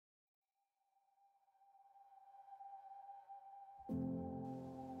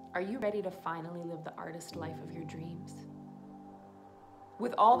Are you ready to finally live the artist life of your dreams?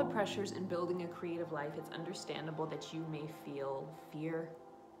 With all the pressures in building a creative life, it's understandable that you may feel fear,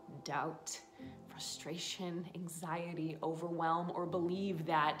 doubt, frustration, anxiety, overwhelm, or believe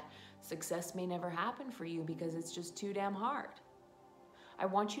that success may never happen for you because it's just too damn hard. I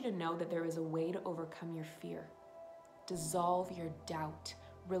want you to know that there is a way to overcome your fear, dissolve your doubt,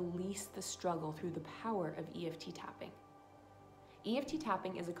 release the struggle through the power of EFT tapping. EFT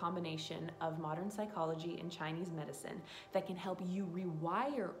tapping is a combination of modern psychology and Chinese medicine that can help you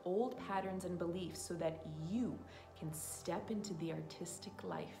rewire old patterns and beliefs so that you can step into the artistic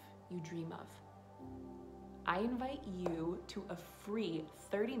life you dream of. I invite you to a free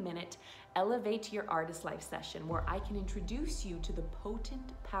 30-minute Elevate Your Artist Life session where I can introduce you to the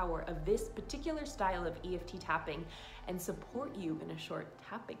potent power of this particular style of EFT tapping and support you in a short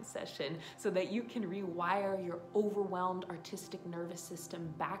tapping session so that you can rewire your overwhelmed artistic nervous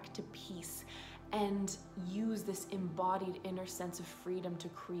system back to peace and use this embodied inner sense of freedom to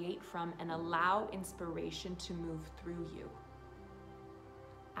create from and allow inspiration to move through you.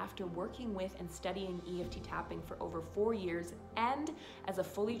 After working with and studying EFT tapping for over 4 years and as a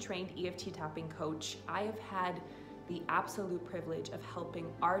fully trained EFT tapping coach, I have had the absolute privilege of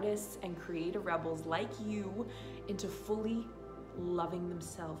helping artists and creative rebels like you into fully loving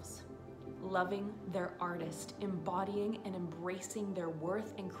themselves, loving their artist, embodying and embracing their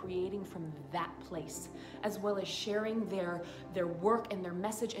worth and creating from that place, as well as sharing their work and their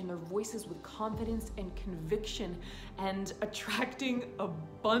message and their voices with confidence and conviction and attracting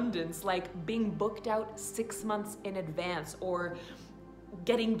abundance, like being booked out 6 months in advance or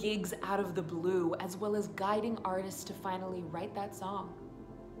getting gigs out of the blue, as well as guiding artists to finally write that song,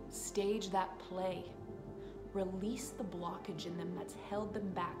 stage that play, release the blockage in them that's held them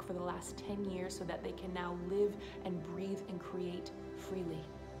back for the last 10 years so that they can now live and breathe and create freely.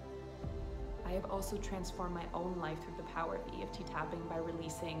 I have also transformed my own life through the power of EFT tapping by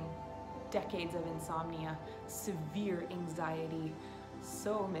releasing decades of insomnia, severe anxiety,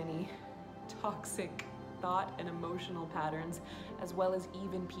 so many toxic thought and emotional patterns, as well as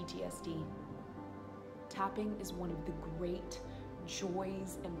even PTSD. Tapping is one of the great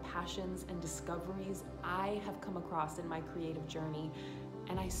joys and passions and discoveries I have come across in my creative journey,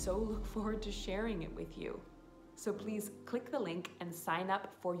 and I so look forward to sharing it with you. So please click the link and sign up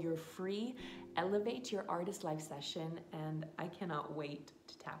for your free Elevate Your Artist Life session, and I cannot wait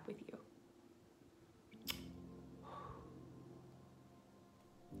to tap with you.